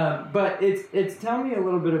 Yeah. But it's tell me a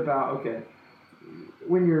little bit about, okay,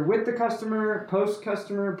 when you're with the customer,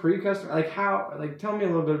 post-customer, pre-customer, tell me a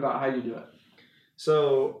little bit about how you do it.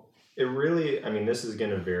 So it really, this is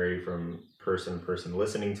going to vary from person to person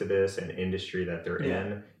listening to this and industry that they're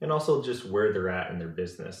in, and also just where they're at in their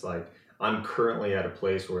business. Like, I'm currently at a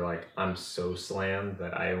place where I'm so slammed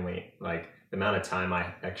that I only the amount of time I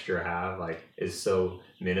extra have is so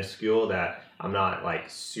minuscule that I'm not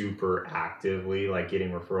super actively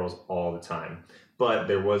getting referrals all the time. But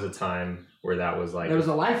there was a time where that was there was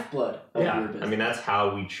a lifeblood of your business. That's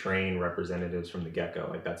how we train representatives from the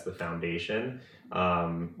get-go. That's the foundation,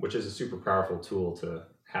 which is a super powerful tool to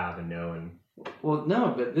have and know. And well,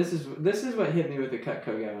 no, but this is what hit me with the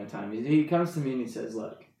Cutco guy one time. He comes to me and he says,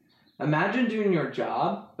 look, imagine doing your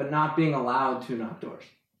job, but not being allowed to knock doors.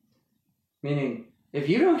 Meaning, if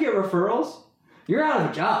you don't get referrals, you're out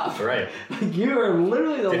of a job. Right. You are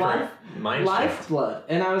literally the lifeblood.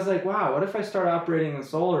 And I was like, wow, what if I start operating in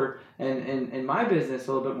solar and my business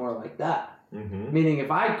a little bit more like that? Mm-hmm. Meaning, if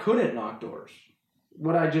I couldn't knock doors,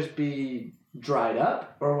 would I just be dried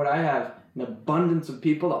up, or would I have an abundance of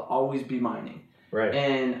people to always be mining? Right.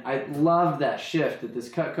 And I love that shift that this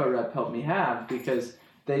Cutco rep helped me have, because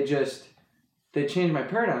they changed my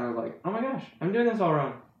paradigm. I was like, oh my gosh, I'm doing this all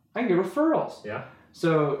wrong. I can get referrals. Yeah.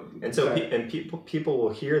 So people will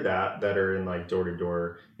hear that are in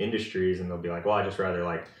door-to-door industries, and they'll be like, well, I just rather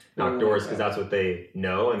knock doors because that's what they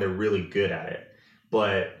know and they're really good at it.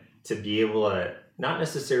 But to be able to not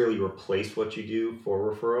necessarily replace what you do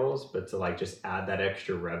for referrals, but to just add that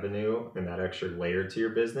extra revenue and that extra layer to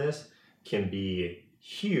your business can be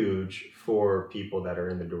huge for people that are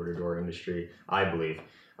in the door-to-door industry, I believe.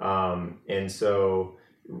 And so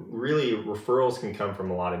really referrals can come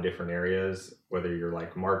from a lot of different areas, whether you're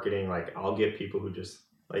marketing. I'll get people who just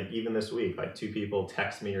even this week, 2 people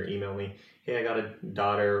text me or email me, hey, I got a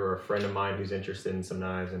daughter or a friend of mine who's interested in some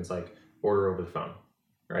knives, and it's order over the phone,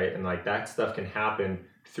 right? And that stuff can happen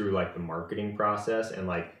through the marketing process and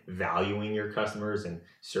valuing your customers and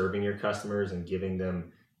serving your customers and giving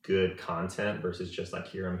them good content versus just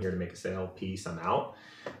here, I'm here to make a sale, peace, I'm out.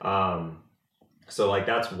 So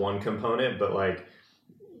that's one component, but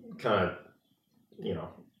kind of,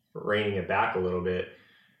 reining it back a little bit,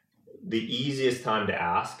 the easiest time to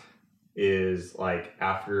ask is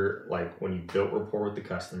after when you built rapport with the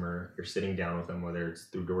customer, you're sitting down with them, whether it's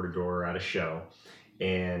through door to door or at a show,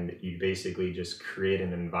 and you basically just create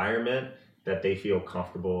an environment that they feel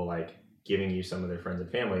comfortable giving you some of their friends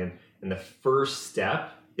and family. And the first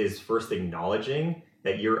step is first acknowledging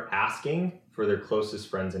that you're asking for their closest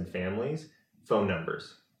friends and families' phone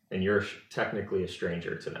numbers, and you're technically a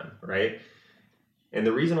stranger to them, right? And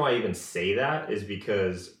the reason why I even say that is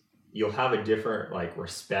because you'll have a different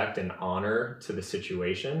respect and honor to the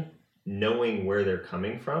situation, knowing where they're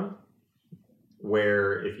coming from.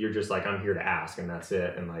 Where if you're just I'm here to ask and that's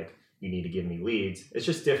it, and you need to give me leads, it's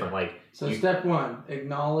just different. Step one,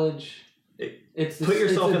 acknowledge. Put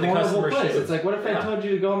yourself in the customer's shoes. It's what if I told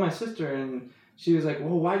you to go with my sister and she was like,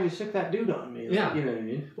 well, why'd you stick that dude on me? Yeah. You know what I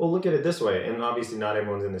mean? Well, look at it this way, and obviously not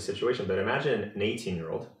everyone's in this situation, but imagine an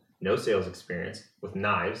 18-year-old, no sales experience, with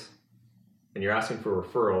knives, and you're asking for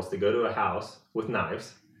referrals to go to a house with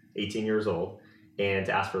knives, 18 years old, and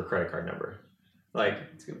to ask for a credit card number.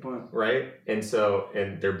 That's a good point. Right? And so,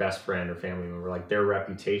 and their best friend or family member, their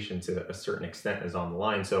reputation to a certain extent is on the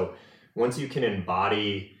line. So once you can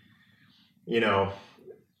embody,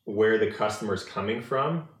 where the customer's coming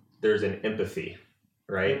from, there's an empathy,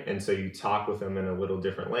 right? And so you talk with them in a little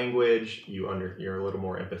different language, you're a little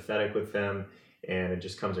more empathetic with them, and it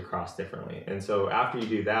just comes across differently. And so after you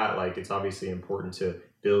do that, it's obviously important to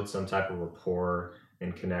build some type of rapport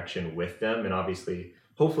and connection with them. And obviously,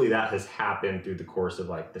 hopefully that has happened through the course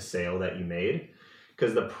of the sale that you made,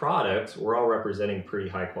 because the product, we're all representing pretty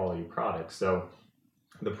high quality products. So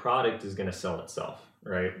the product is going to sell itself,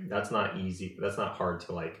 right? That's not easy. That's not hard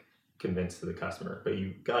to convince to the customer, but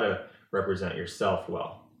you got to represent yourself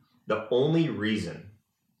well. The only reason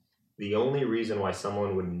why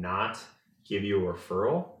someone would not give you a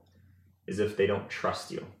referral is if they don't trust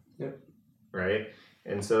you. Yep. right?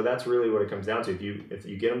 And so that's really what it comes down to. If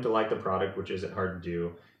you get them to like the product, which isn't hard to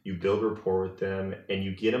do, you build rapport with them and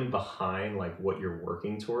you get them behind like what you're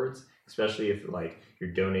working towards, especially if like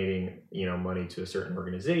you're donating, money to a certain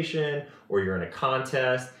organization or you're in a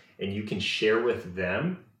contest and you can share with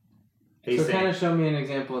them. Hey, so kind of show me an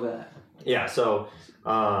example of that. Yeah. So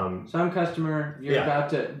I'm a customer. You're about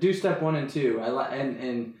to do step 1 and 2.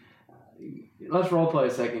 And let's role play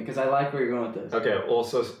a second because I like where you're going with this. Okay. Well,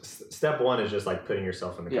 so step 1 is just like putting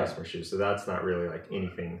yourself in the customer's shoes. So that's not really like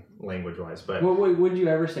anything language wise, but would you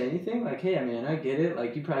ever say anything like, hey, man, I get it.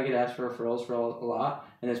 Like you probably get asked for referrals for a lot,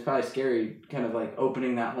 and it's probably scary, kind of like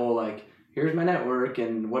opening that whole like, here's my network,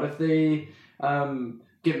 and what if they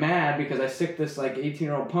get mad because I sick this like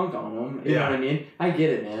 18-year-old punk on them? You know what I mean? I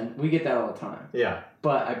get it, man. We get that all the time. Yeah.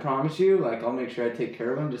 But I promise you, like, I'll make sure I take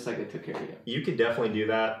care of them just like I took care of you. You could definitely do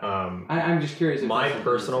that. I'm just curious. My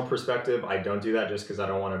personal perspective, I don't do that just because I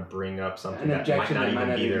don't want to bring up something that might not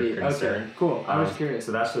even be their concern. Okay, cool. I was curious.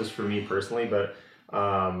 So that's just for me personally, but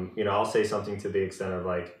I'll say something to the extent of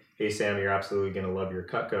like, hey, Sam, you're absolutely going to love your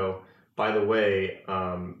Cutco. By the way,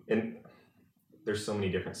 and there's so many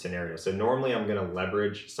different scenarios. So normally I'm going to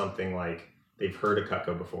leverage something like they've heard of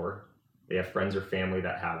Cutco before. They have friends or family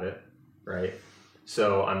that have it, right?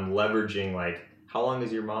 So I'm leveraging like, how long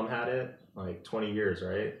has your mom had it? Like 20 years,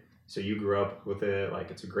 right? So you grew up with it, like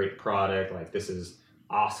it's a great product, like this is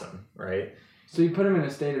awesome, right? So you put them in a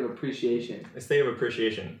state of appreciation. A state of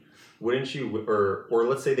appreciation. Wouldn't you, or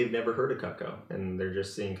let's say they've never heard of Cutco and they're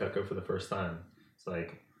just seeing Cutco for the first time. It's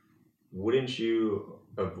like, wouldn't you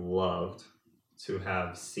have loved to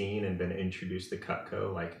have seen and been introduced to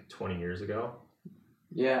Cutco like 20 years ago?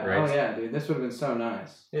 Yeah. Right? Oh yeah, dude. This would have been so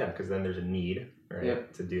nice. Yeah, because then there's a need, right,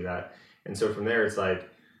 yep. to do that. And so from there, it's like,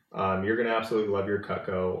 you're going to absolutely love your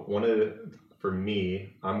Cutco. For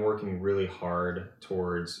me, I'm working really hard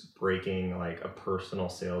towards breaking like a personal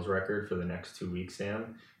sales record for the next 2 weeks,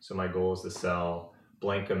 Sam. So my goal is to sell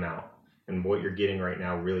blank amount. And what you're getting right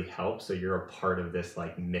now really helps. So you're a part of this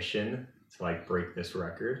like mission to like break this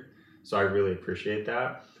record. So I really appreciate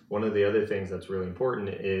that. One of the other things that's really important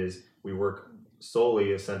is we work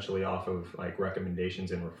solely essentially off of like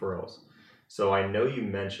recommendations and referrals. So I know you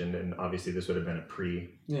mentioned, and obviously this would have been a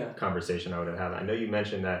pre-conversation I would have had. I know you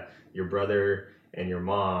mentioned that your brother and your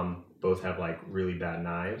mom both have like really bad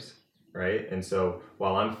knives, right? And so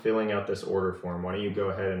while I'm filling out this order form, why don't you go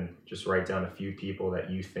ahead and just write down a few people that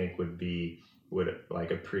you think would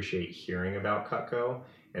like appreciate hearing about Cutco,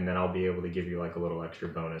 and then I'll be able to give you like a little extra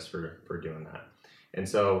bonus for doing that. And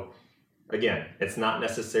so again, it's not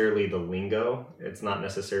necessarily the lingo, it's not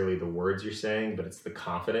necessarily the words you're saying, but it's the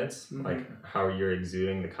confidence, like how you're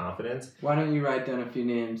exuding the confidence. Why don't you write down a few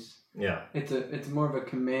names? Yeah. It's more of a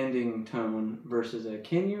commanding tone versus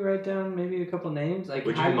can you write down maybe a couple names? Like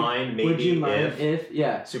would you mind if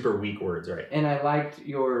yeah. Super weak words, right? And I liked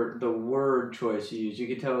the word choice you used. You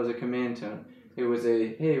could tell it was a command tone. It was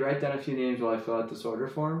hey, write down a few names while I fill out this order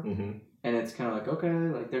form. Mm-hmm. And it's kind of like, okay,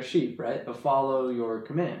 like they're sheep, right? They'll follow your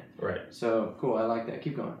command. Right. So cool, I like that.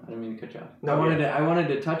 Keep going. I didn't mean to cut you off. No, I wanted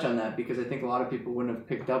to touch on that because I think a lot of people wouldn't have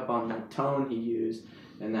picked up on that tone he used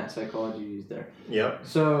and that psychology you used there. Yep.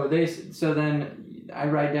 So then I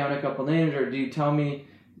write down a couple names, or do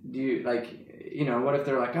you like, what if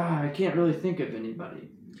they're like, I can't really think of anybody?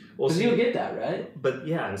 Well, because you'll get that, right? But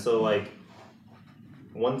yeah, and so like,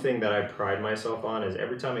 one thing that I pride myself on is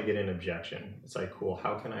every time I get an objection, it's like, cool,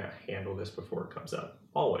 how can I handle this before it comes up?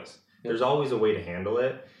 Always. Yep. There's always a way to handle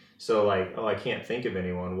it. So like, I can't think of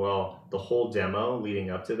anyone. Well, the whole demo leading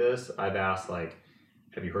up to this, I've asked like,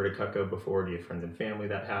 have you heard of Cutco before? Do you have friends and family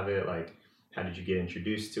that have it? Like, how did you get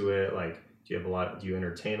introduced to it? Like, do you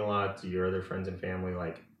entertain a lot? Do your other friends and family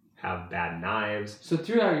like have bad knives? So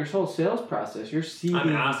throughout your whole sales process, you're seeing. I'm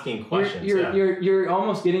asking questions. You're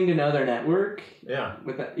almost getting to know their network. Yeah.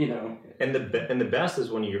 With that, And the best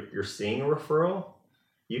is when you're seeing a referral,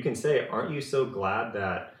 you can say, "Aren't you so glad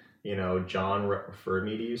that John referred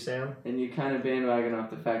me to you, Sam?" And you kind of bandwagon off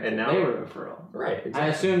the fact that they were a referral. Right. Exactly. I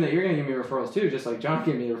assume that you're going to give me referrals too, just like John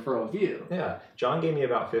gave me a referral of you. Yeah. John gave me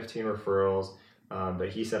about 15 referrals. But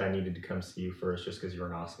he said I needed to come see you first just because you're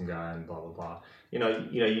an awesome guy and blah, blah, blah.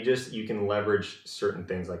 You can leverage certain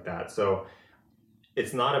things like that. So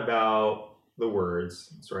it's not about the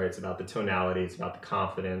words, right? It's about the tonality. It's about the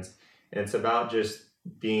confidence. And it's about just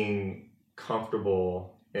being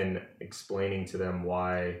comfortable and explaining to them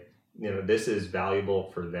why, this is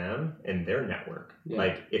valuable for them and their network. Yeah.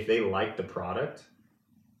 Like if they like the product,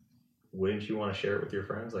 wouldn't you want to share it with your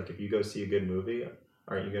friends? Like if you go see a good movie,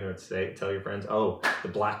 aren't you going to tell your friends, "Oh, the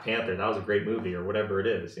Black Panther, that was a great movie," or whatever it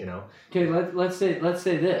is, Okay, let's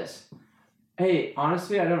say this. hey,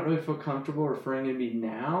 honestly, I don't really feel comfortable referring to me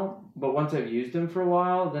now, but once I've used them for a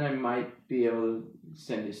while, then I might be able to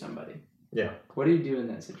send you somebody. Yeah. What do you do in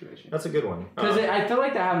that situation? That's a good one. Because I feel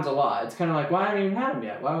like that happens a lot. It's kind of like, why haven't I even had them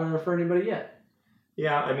yet? Why would I refer anybody yet?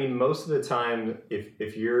 Yeah, I mean, most of the time,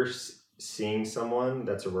 if you're seeing someone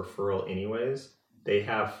that's a referral anyways, they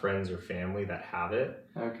have friends or family that have it.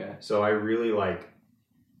 Okay. So I really like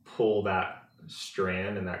pull that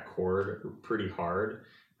strand and that cord pretty hard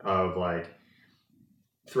of like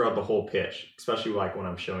throughout the whole pitch, especially like when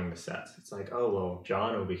I'm showing the sets. It's like, oh, well,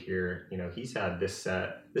 John over here, he's had this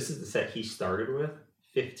set. This is the set he started with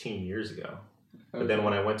 15 years ago. Okay. But then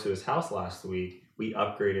when I went to his house last week, we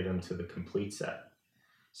upgraded him to the complete set.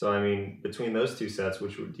 So, I mean, between those two sets,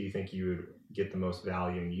 which do you think you would get the most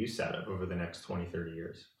value and use out of over the next 20, 30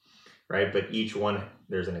 years? Right? But each one,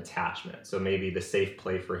 there's an attachment. So maybe the safe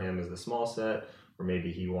play for him is the small set, or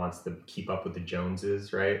maybe he wants to keep up with the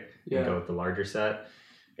Joneses, right? Yeah. And go with the larger set.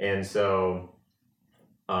 And so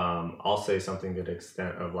I'll say something to the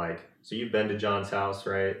extent of like, so you've been to John's house,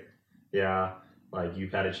 right? Yeah. Like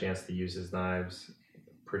you've had a chance to use his knives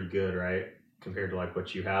pretty good, right? Compared to like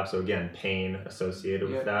what you have. So again, pain associated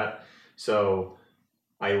with that. So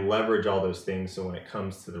I leverage all those things. So when it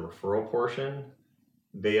comes to the referral portion,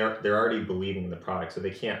 they're already believing in the product. So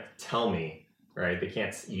they can't tell me, right? They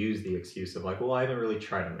can't use the excuse of like, well, I haven't really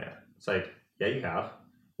tried them yet. It's like, yeah, you have.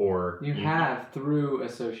 Or you have through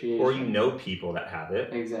association. Or you know people that have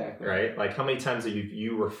it. Exactly. Right? Like how many times have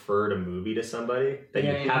you referred a movie to somebody that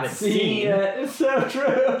you haven't seen? Yet. It's so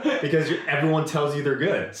true. Because everyone tells you they're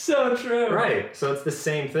good. So true. Right. So it's the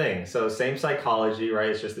same thing. So same psychology, right?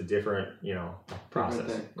 It's just a different,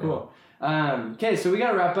 process. Cool. Okay, so we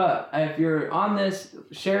got to wrap up. If you're on this,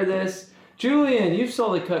 share this. Julian, you've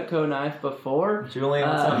sold a Cutco knife before. Julian,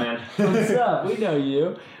 what's up, man? What's up? We know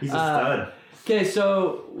you. He's a stud. Okay,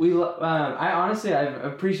 so I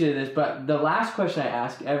appreciate this, but the last question I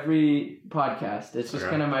ask every podcast, it's just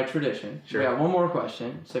kind of my tradition. Sure. We got one more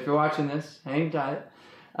question, so if you're watching this, hang tight.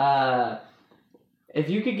 If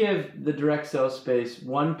you could give the direct sales space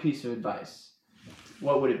one piece of advice,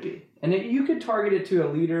 what would it be? And you could target it to a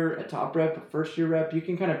leader, a top rep, a first year rep. You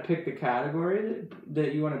can kind of pick the category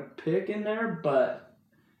that you want to pick in there, but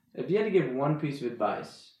if you had to give one piece of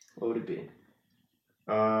advice, what would it be?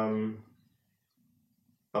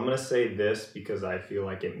 I'm going to say this because I feel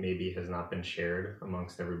like it maybe has not been shared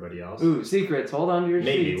amongst everybody else. Ooh, secrets. Hold on to your sheets.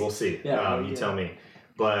 Maybe. We'll see. Yeah, you tell me.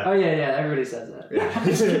 But oh, yeah. Everybody says that.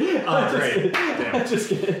 Yeah. Great. Damn. Just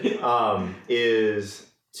kidding. Is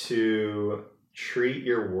to treat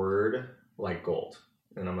your word like gold.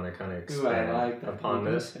 And I'm going to kind of expand upon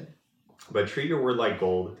this. But treat your word like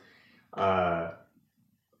gold.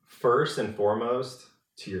 First and foremost,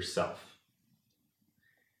 to yourself.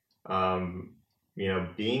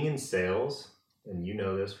 Being in sales, and you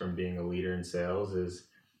know this from being a leader in sales, is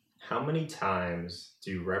how many times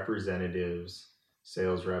do representatives,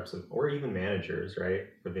 sales reps, or even managers, right,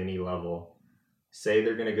 of any level, say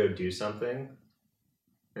they're going to go do something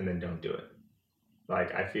and then don't do it?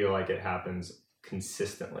 Like, I feel like it happens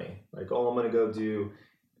consistently. Like, oh, I'm going to go do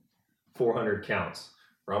 400 counts,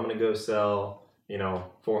 or I'm going to go sell,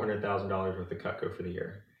 $400,000 worth of Cutco for the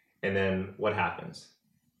year. And then what happens?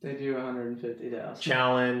 They do 150,000.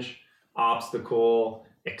 Challenge, obstacle,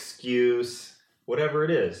 excuse, whatever it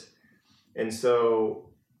is. And so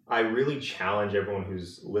I really challenge everyone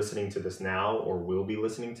who's listening to this now or will be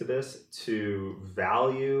listening to this to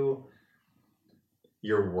value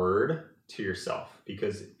your word to yourself.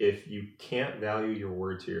 Because if you can't value your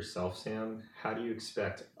word to yourself, Sam, how do you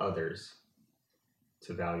expect others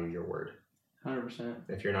to value your word? 100%.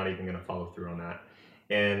 If you're not even going to follow through on that.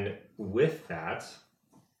 And with that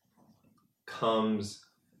comes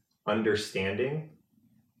understanding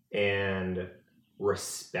and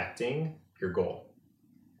respecting your goal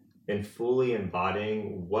and fully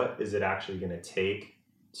embodying what is it actually going to take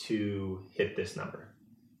to hit this number.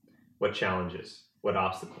 What challenges, what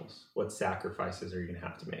obstacles, what sacrifices are you going to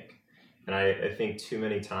have to make? And I think too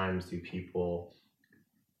many times do people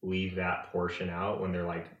leave that portion out when they're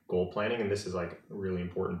like goal planning. And this is like a really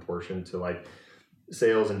important portion to like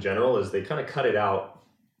sales in general, is they kind of cut it out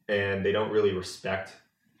and they don't really respect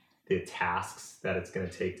the tasks that it's going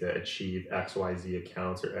to take to achieve XYZ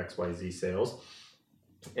accounts or XYZ sales.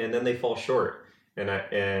 And then they fall short.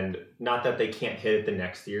 And not that they can't hit it the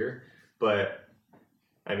next year, but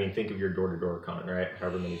I mean, think of your door-to-door con, right?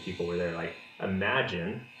 However many people were there. Like,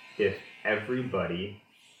 imagine if everybody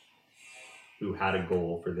who had a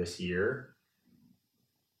goal for this year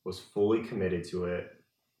was fully committed to it,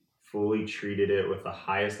 fully treated it with the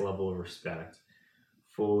highest level of respect,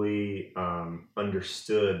 fully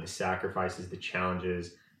understood the sacrifices, the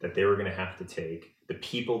challenges that they were going to have to take, the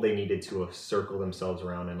people they needed to circle themselves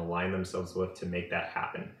around and align themselves with to make that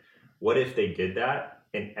happen. What if they did that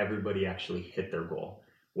and everybody actually hit their goal?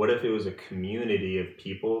 What if it was a community of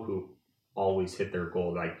people who always hit their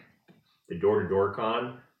goal? Like the door-to-door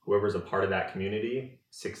con, whoever's a part of that community,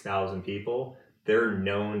 6,000 people, they're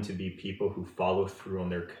known to be people who follow through on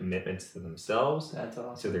their commitments to themselves, that's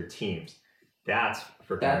awesome, to their teams. That's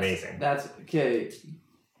freaking amazing. That's okay.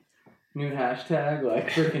 New hashtag, like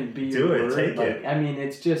freaking be do it, word. take like, it. I mean,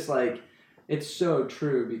 it's just like, it's so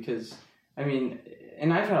true because, I mean,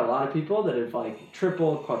 and I've had a lot of people that have like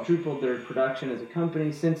tripled, quadrupled their production as a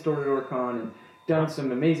company since Door-to-Door Con and done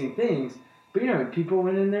some amazing things. But, you know, people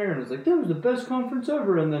went in there and it was like, that was the best conference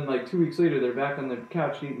ever. And then, like, 2 weeks later, they're back on the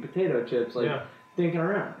couch eating potato chips, like, thinking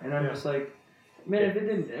around. And I'm just like, man, if it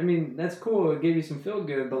didn't, I mean, that's cool. It gave you some feel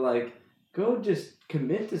good. But, like, go just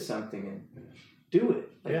commit to something and do it.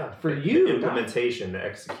 Like, for you. The implementation, the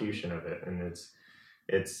execution of it. And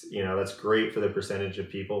it's, you know, that's great for the percentage of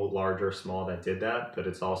people, large or small, that did that. But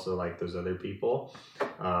it's also like those other people,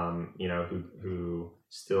 you know, who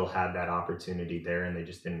still had that opportunity there and they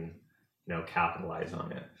just didn't, you know, capitalize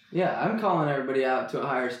on it. Yeah, I'm calling everybody out to a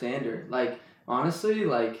higher standard. Like, honestly,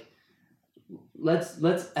 like, let's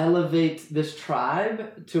elevate this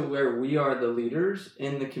tribe to where we are the leaders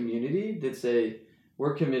in the community that say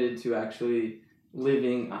we're committed to actually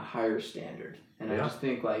living a higher standard. And I just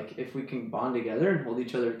think, like, if we can bond together and hold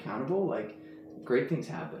each other accountable, like, great things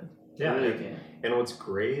happen. Yeah, really and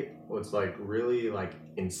what's like really like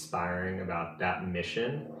inspiring about that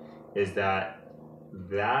mission is that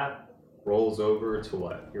rolls over to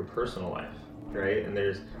what? Your personal life, right? And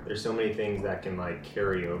there's so many things that can like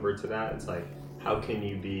carry over to that. It's like, how can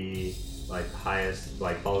you be like highest,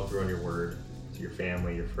 like follow through on your word to your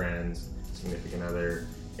family, your friends, significant other,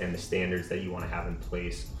 and the standards that you want to have in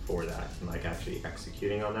place for that, and like actually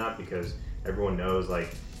executing on that, because everyone knows,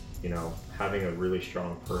 like, you know, having a really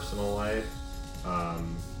strong personal life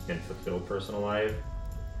and fulfilled personal life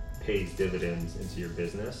pays dividends into your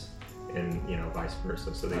business, and, you know, vice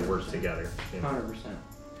versa. So they 100%. Work together. You know? 100%.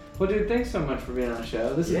 Well, dude, thanks so much for being on the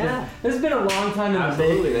show. This has been a long time in the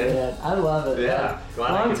making, man. I love it. Yeah,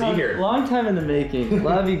 glad I could be here. Long time in the making.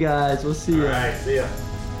 Love you guys. We'll see you. All right, see ya.